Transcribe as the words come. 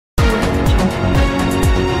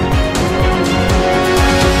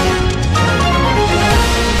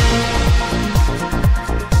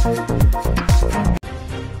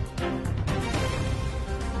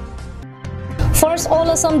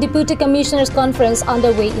Assam Deputy Commissioners Conference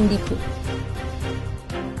underway in Difu.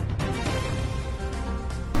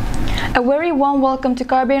 A very warm welcome to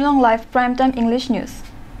KAL Live Primetime English News.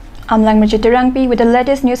 I'm Langmarji Terangpi with the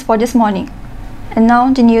latest news for this morning. And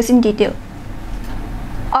now the news in detail.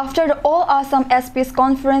 After the All Assam SP's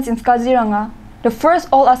conference in Kaziranga, the first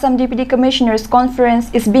All Assam Deputy Commissioners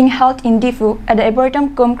Conference is being held in Difu at the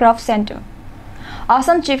Arboretum Craft Center.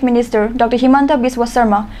 Assam Chief Minister Dr. Himanta Biswa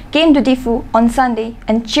Sarma came to Difu on Sunday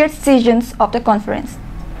and chaired sessions of the conference.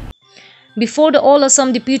 Before the All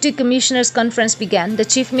Assam Deputy Commissioners Conference began, the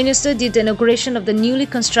Chief Minister did the inauguration of the newly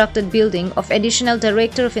constructed building of Additional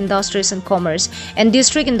Director of Industries and Commerce and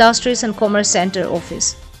District Industries and Commerce Center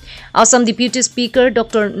Office. Assam Deputy Speaker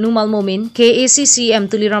Dr. Numal Momin, KAC CM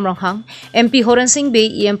Tuliram Ranghang, MP Horan Singh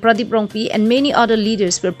Bey, EM Pradeep Rongpi and many other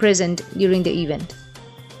leaders were present during the event.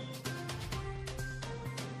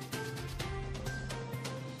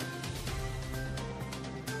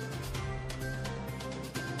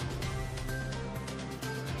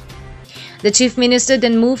 The Chief Minister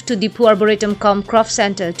then moved to Difu Arboretum Craft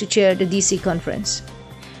Center to chair the DC conference.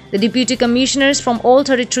 The Deputy Commissioners from all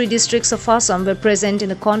 33 districts of Assam were present in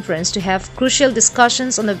the conference to have crucial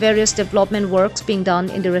discussions on the various development works being done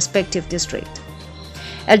in the respective district.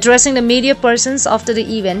 Addressing the media persons after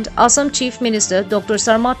the event, Assam Chief Minister Dr.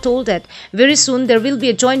 Sarma told that very soon there will be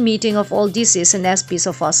a joint meeting of all DCs and SPs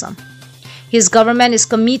of Assam. His government is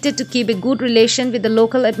committed to keep a good relation with the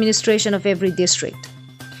local administration of every district.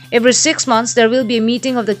 Every 6 months, there will be a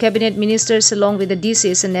meeting of the cabinet ministers along with the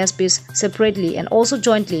DCs and SPs separately and also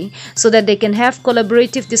jointly so that they can have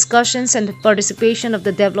collaborative discussions and participation of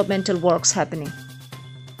the developmental works happening.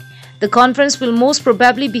 The conference will most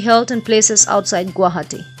probably be held in places outside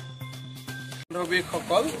Guwahati.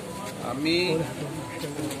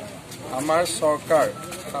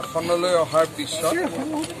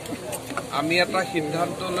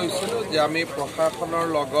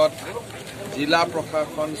 জিলা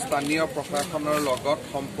প্ৰশাসন স্থানীয় প্ৰশাসনৰ লগত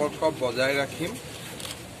সম্পৰ্ক বজাই ৰাখিম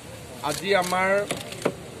আজি আমাৰ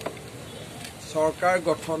সৰকাৰ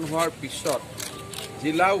গঠন হোৱাৰ পিছত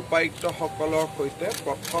জিলা উপায়ুক্ত সকলৰ সৈতে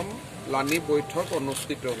প্ৰথম লানি বৈঠক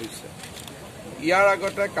অনুষ্ঠিত হৈছে ইয়াৰ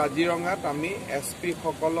আগতে কাজিৰঙাত আমি এসপি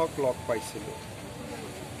সকলক লগ পাইছিলো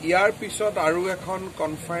ইয়াৰ পিছত আৰু এখন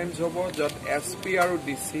কনফাৰেন্স হ'ব যত এসপি আৰু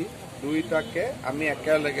ডিসি দুইটাকে আমি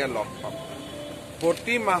একেলগে লগ পাম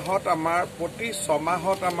প্ৰতি মাহত আমাৰ প্ৰতি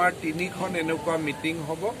সমাহত আমাৰ তিনিখন এনেকুৱা মিটিং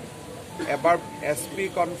হ'ব এবাৰ এসপি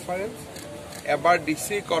কনফাৰেন্স এবাৰ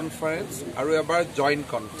ডিসি কনফাৰেন্স আৰু এবাৰ জয়েন্ট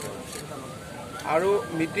কনফাৰেন্স আৰু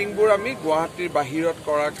মিটিংবোৰ আমি গুৱাহাটীৰ বাহিৰত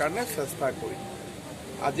কৰাৰ কাৰণে চেষ্টা কৰিম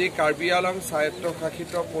আজি কাৰ্বি আংলং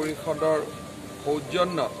স্বায়ত্তশাসিত পৰিষদৰ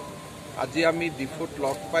সৌজন্যত আজি আমি ডিফুত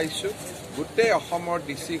লগ পাইছো গোটেই অসমৰ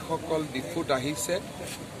ডিসি সকল ডিফুত আহিছে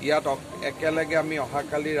ইয়াত একেলগে আমি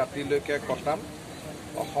অহাকালি ৰাতিলৈকে কটাম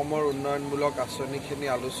অসমৰ উন্নয়নমূলক আঁচনিখিনি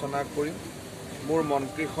আলোচনা কৰিম মোৰ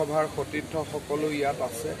মন্ত্ৰী সভাৰ সতীৰ্থ সকলো ইয়াত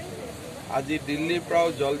আছে আজি দিল্লীৰ পৰা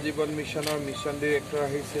জল জীৱন মিছনৰ মিছন ডাইৰেক্টৰ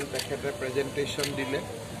আহিছিল তেখেতে প্ৰেজেন্টেচন দিলে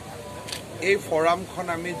এই ফৰামখন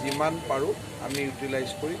আমি যিমান পাৰো আমি ইউটিলাইজ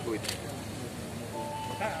কৰি গৈ থাকিম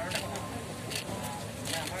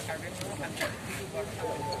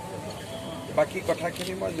বাকি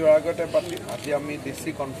কথাখিনি মই জোৰাগতে পাতিম আজি আমি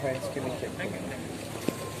ডিসি কনফাৰেন্সখিনি শেষ কৰিম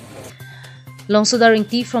Longsudaring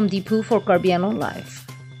T from Difu for KAL Live.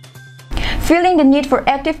 Feeling the need for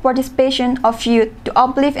active participation of youth to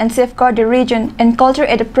uplift and safeguard the region and culture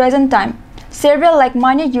at the present time, several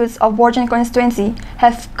like-minded youths of Borjan constituency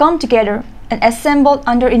have come together and assembled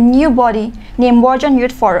under a new body named Borjan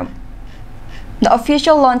Youth Forum. The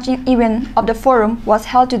official launching event of the forum was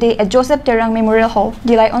held today at Joseph Terang Memorial Hall,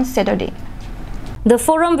 Dilai on Saturday. The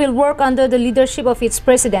forum will work under the leadership of its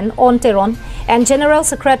president, On Teron, and General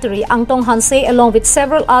Secretary, Angtong Hanse, along with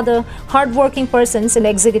several other hard-working persons in the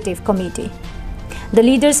executive committee. The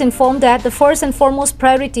leaders informed that the first and foremost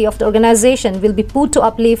priority of the organization will be put to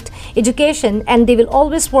uplift education, and they will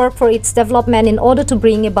always work for its development in order to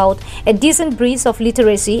bring about a decent breeze of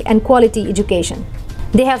literacy and quality education.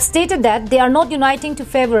 They have stated that they are not uniting to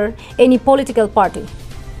favor any political party.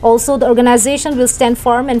 Also, the organization will stand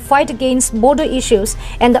firm and fight against border issues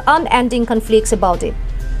and the unending conflicts about it.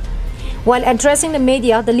 While addressing the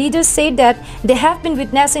media, the leaders said that they have been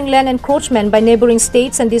witnessing land encroachment by neighboring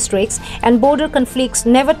states and districts, and border conflicts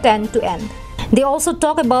never tend to end. They also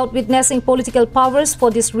talk about witnessing political powers for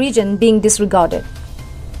this region being disregarded.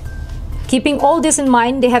 Keeping all this in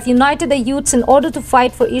mind, they have united the youths in order to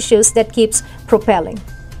fight for issues that keeps propelling.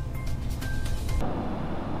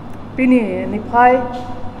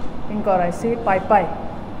 Inkoraisi pai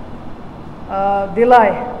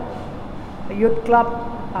Dilai Youth Club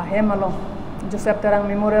Hemalong Joseph Terang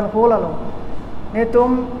Memorial Hall alo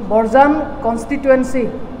netum Borjan constituency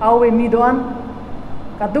awe midoan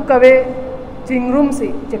kadukawe chingrum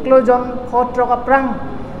si cheklojon khotro kaprang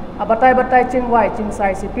abatai chingwai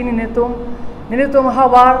chingsai si pini netum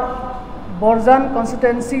hawar Borjan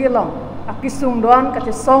constituency long akisung doan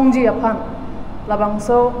kache songji aphan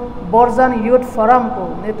labangso Borjan youth forum po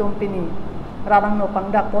netum pini radang no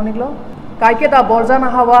pangdak poniklo kaike ta Borjan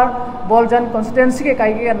hawar Borjan constituency ke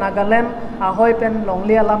kaike Nagaland ahoy pen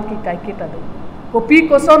longlia lam ki kaike ta do kopi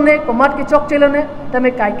koson ne komat ki chok chelone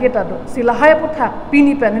tame kaike ta do silahai putha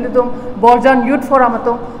pini pen netum Borjan youth forum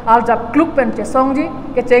ato aljap klub pen che songji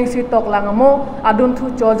ke chengsi tok langamo adun thu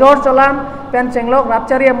chojor cholan pen chenglok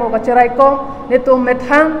rapcharia mo kacherai kom netum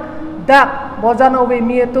methang dak Borjan owe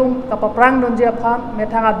mi etum kapaprang don je aphan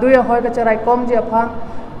methang aduya hoy kacherai kom je aphan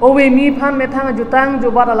owe mi phan methang jutang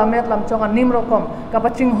jubat alamet lam chong anim rokom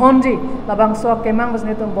kapaching honji labang so kemang bas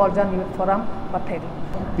netum Borjan youth forum pathek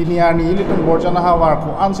piniani ilitum Borjan hawar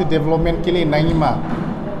ko ansi development kili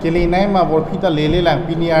naima bor phita lele lang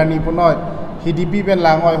piniani punoi hidipi ben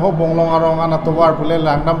langoi ho bonglong arong ana towar pule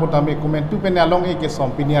langdam putame comment tu pen along e ke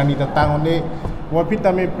som piniani ta tangone bor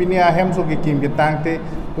phita me pinia hemso ke kim ke tangte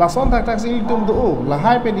lason tak si ilitum do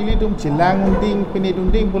lahai pen ilitum chilang unding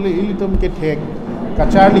pinidunding pule ilitum ke thek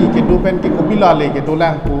kacharli ke dopen ke kopila le ke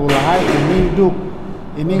dolang pu lahai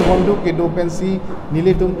ini honduk ke dopen si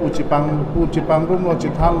nilitum pucipang rum lo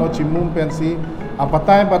chithal lo chimum pensi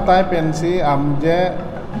abatai pensi amje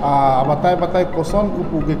abatai koson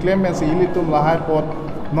kupu ke claim si ilitum lahai pot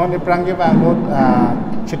non eprange bangot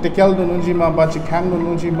chetikel dununji ma ba chikhang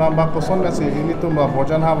dununji ma ba koson si ilitum ba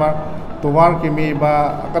Borjan hawar towar ke me ba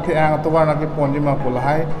akathe ang towar na ke ponji ma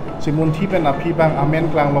polahai chimunthi pen aphi bang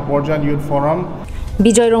amen klang lo Borjan youth forum.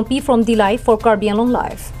 Bijoy Rongpi from the Live for Karbi Anglong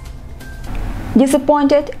Live.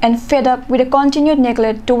 Disappointed and fed up with the continued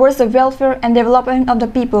neglect towards the welfare and development of the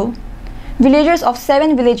people, villagers of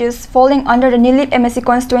 7 villages falling under the Nilip MSC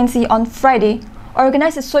constituency on Friday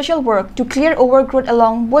organized a social work to clear overgrowth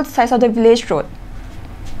along both sides of the village road.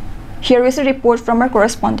 Here is a report from our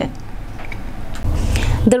correspondent.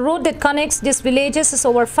 The road that connects these villages is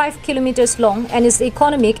over 5 kilometers long and is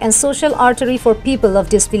economic and social artery for people of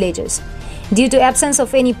these villages. Due to absence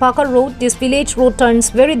of any Paka road, this village road turns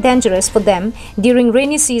very dangerous for them during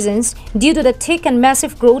rainy seasons due to the thick and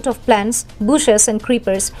massive growth of plants, bushes and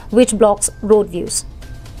creepers which blocks road views.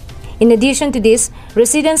 In addition to this,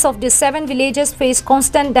 residents of these 7 villages face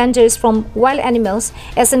constant dangers from wild animals,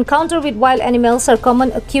 as encounter with wild animals are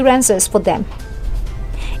common occurrences for them.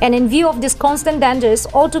 And in view of these constant dangers,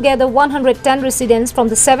 altogether 110 residents from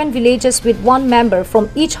the 7 villages with 1 member from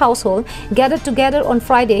each household gathered together on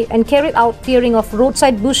Friday and carried out clearing of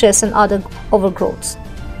roadside bushes and other overgrowths.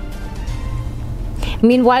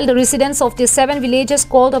 Meanwhile, the residents of these 7 villages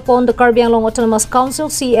called upon the Karbi Anglong Autonomous Council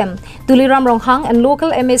CM Tuliram Ronghang and local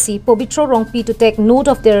MSC Pobitro Rongpi to take note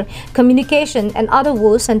of their communication and other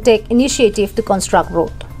woes and take initiative to construct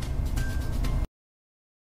road.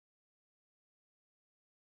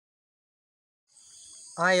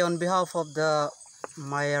 I, on behalf of the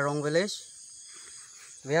Mayarong village,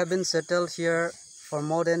 we have been settled here for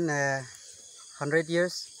more than 100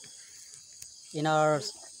 years. In our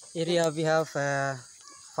area, we have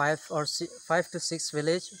 5 to 6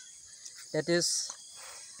 village. That is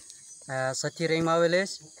Satirema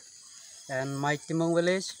village and Mai Timong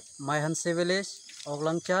village, Mai Hanse village,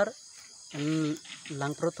 Oglangchar and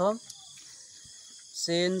Langprothom.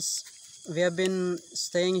 Since we have been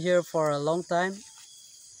staying here for a long time,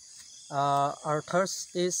 our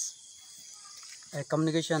thirst is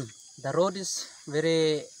communication. The road is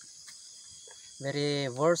very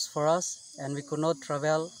worse for us, and we could not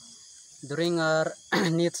travel during our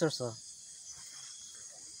needs also.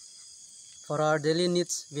 For our daily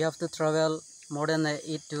needs, we have to travel more than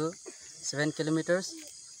 8 to 7 kilometers.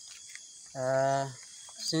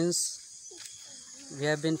 Since we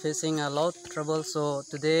have been facing a lot of trouble, so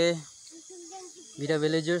today we the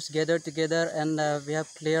villagers gathered together and we have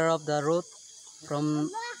cleared up the road from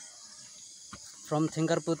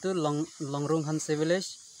Thingarpu to Longrung Hanse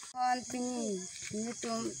village.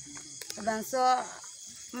 Bangso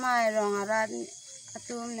mai rong arat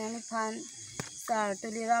atum nang pan sar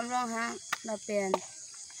Tuliram Ronghang na pen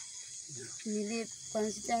Nilip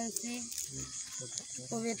constituency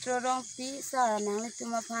Pobitro Rongpi sar nang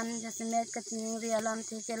lituma pan jasmet kaching rialam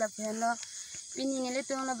theke la pheno pini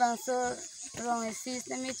nilitum na bangso rong sis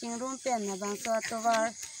na mi ching room pen na bangso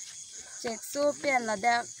atowar check so pen la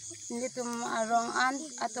dak nilitum arong an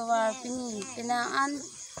atowar pini pinang an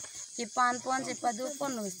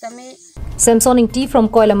Samsoning T from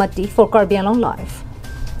Koilamati for Karbi Anglong Live.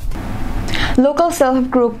 Local self-help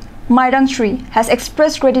group Mairang 3 has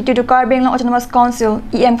expressed gratitude to KAL Autonomous Council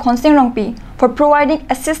EM Khonsing Rongpi for providing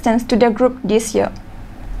assistance to their group this year.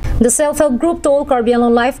 The self-help group told KAL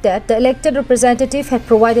Life that the elected representative had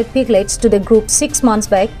provided piglets to the group 6 months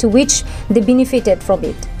back, to which they benefited from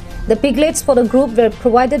it. The piglets for the group were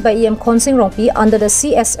provided by EM Khonsing Rongpi under the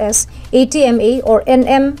CSS, ATMA or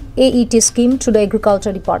NMAET scheme to the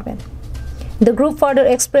Agriculture Department. The group further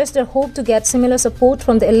expressed their hope to get similar support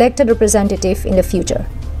from the elected representative in the future.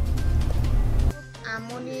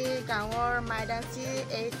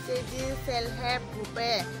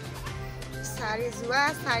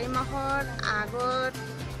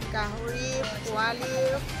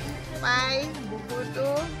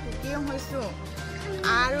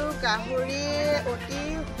 আৰু গাহৰি অতি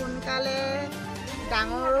সোনকালে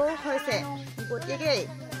ডাঙৰো হৈছে গতিকে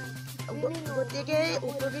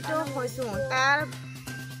উপকৃত হৈছো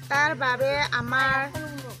তাৰ বাবে আমাৰ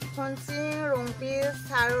খনসিং ৰংপি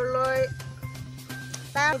ছাৰলৈ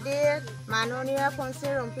মাননীয় খনসিং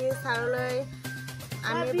ৰংপি ছাৰলৈ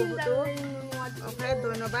আমি বহুতো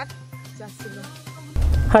ধন্যবাদ যাচিলো।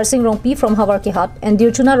 Harsing Rongpi from Hawarkihat and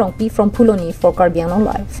Dirchuna Rongpi from Puloni for KAL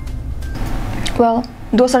Live. Well,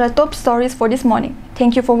 those are the top stories for this morning.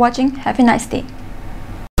 Thank you for watching. Have a nice day.